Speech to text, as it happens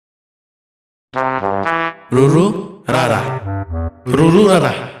Ruru Rara. Ruru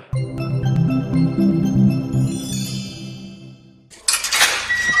Rara.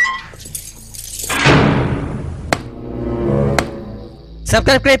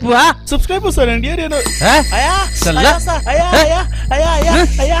 Subscribe ha? Subscribe sarang dia tu. Ha? Ayah, Salah. ayah.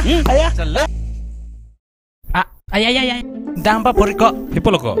 Salah. Ay. Dang pa puriko.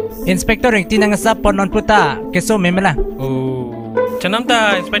 Hipoloko. Inspector yang tinang sa ponon puta. Keso memela. Oh. Chanam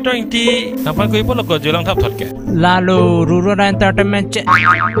ta inspector inti nampak ko hipoloko julang thap thot ke. Lalu Ruru Rara Entertainment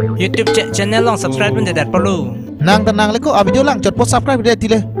YouTube channel long subscribe pun tidak perlu. Nang tenang leko video lang jot post subscribe dia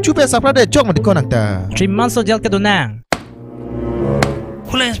tile. Cuba subscribe dia jok mati ko nang ta. 3 months so jel ke dunang.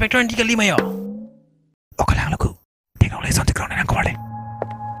 Kula inspector inti kali mayo. Oke lang leko. Tengok leson te ground nang ko wale.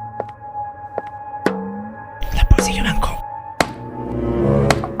 La position nang ko.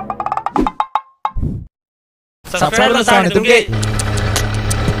 Subscribe sa tungge.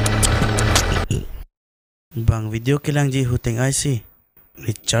 Bang video kilang ji huteng IC.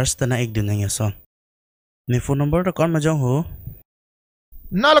 Recharge ta na ek din nang yason. Ni phone number ta kon ma jong ho.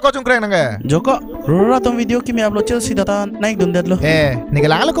 Na leko chung kreng nang ga. Joko, rura tong video ki me upload chel si data na ek dun det lo. Ni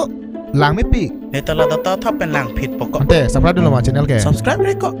lang leko. Lang mi pi. Etala data thap pen lang fit poko. Ante subscribe dulu ma channel ke. Subscribe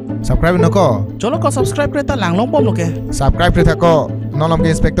re ko. Subscribe no ko. Cholo ko subscribe re ta lang long bom lo ke. Subscribe re ta ko. Nolom ke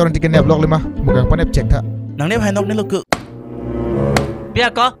inspector inti ke ne vlog lima. Mugang panep check ta. Nang ne bhai nok ne lo ku.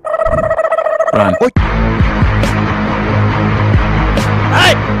 Biar ko. Run.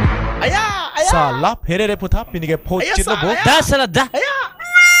 Ai! Ayah! Salah phere re putha pinige phot chit lo bo. Dah salah dah.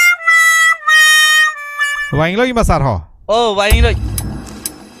 Waing lo ima sar ho. Oh, wain rồi.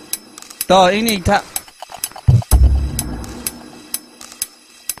 To ini tak.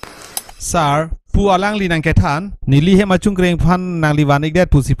 Sar, pu alang li nang ketan, nili he macung kreng phan nang li wanik det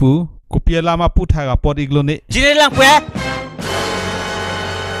pusipu, kupia lama putha ga pod iglo ne. Sini lang pue.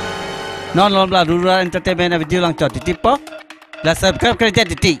 Non la Ruru Rara Entertainment video lang chot titip po. La subscribe kre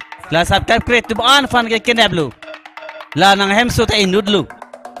titi. La subscribe kre tu an fan ke kenab lu. La nang hem su ta inud lu.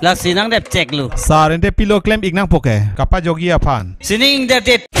 La sinang dep check lu. Sar ente pilo claim ignang poke, kapa jogi aphan. Sining der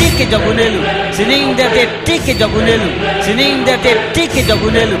det tik ke jogunelu. Sining der det tik ke jogunelu. Sining der det tik ke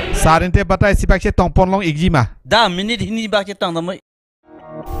jogunelu. Sar ente batai sipak che tongpon long igjima. Da minit hini ba ke tang damai.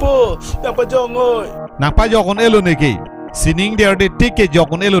 Po, dapat jong oi. Nang pa jokon elo ne ke. Sining der de tike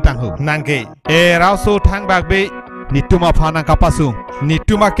jokon elo tang hu. Nang ke. E rauso thang bak be. Nituma phanang kapasung.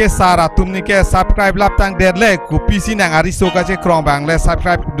 Nituma ke sara tumni ke subscribe lap tang der le ku PC nang ari so ka che krong bang le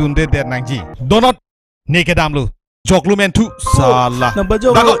subscribe dun de der nang ji. Donot ne ke damlu. Joklu men tu salah. Nang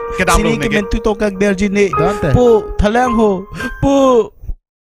bajong Bago ke damlu sini ne ke ke. mentu to kag der jine. Po, thalang ho. Po.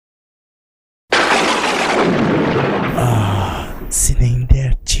 Sining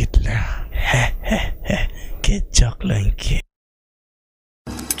der chitla. Ke jok lang ke.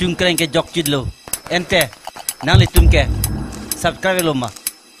 Chung kreng ke jok chid lu. Ente nang li tum ke. Subscribe lu ma.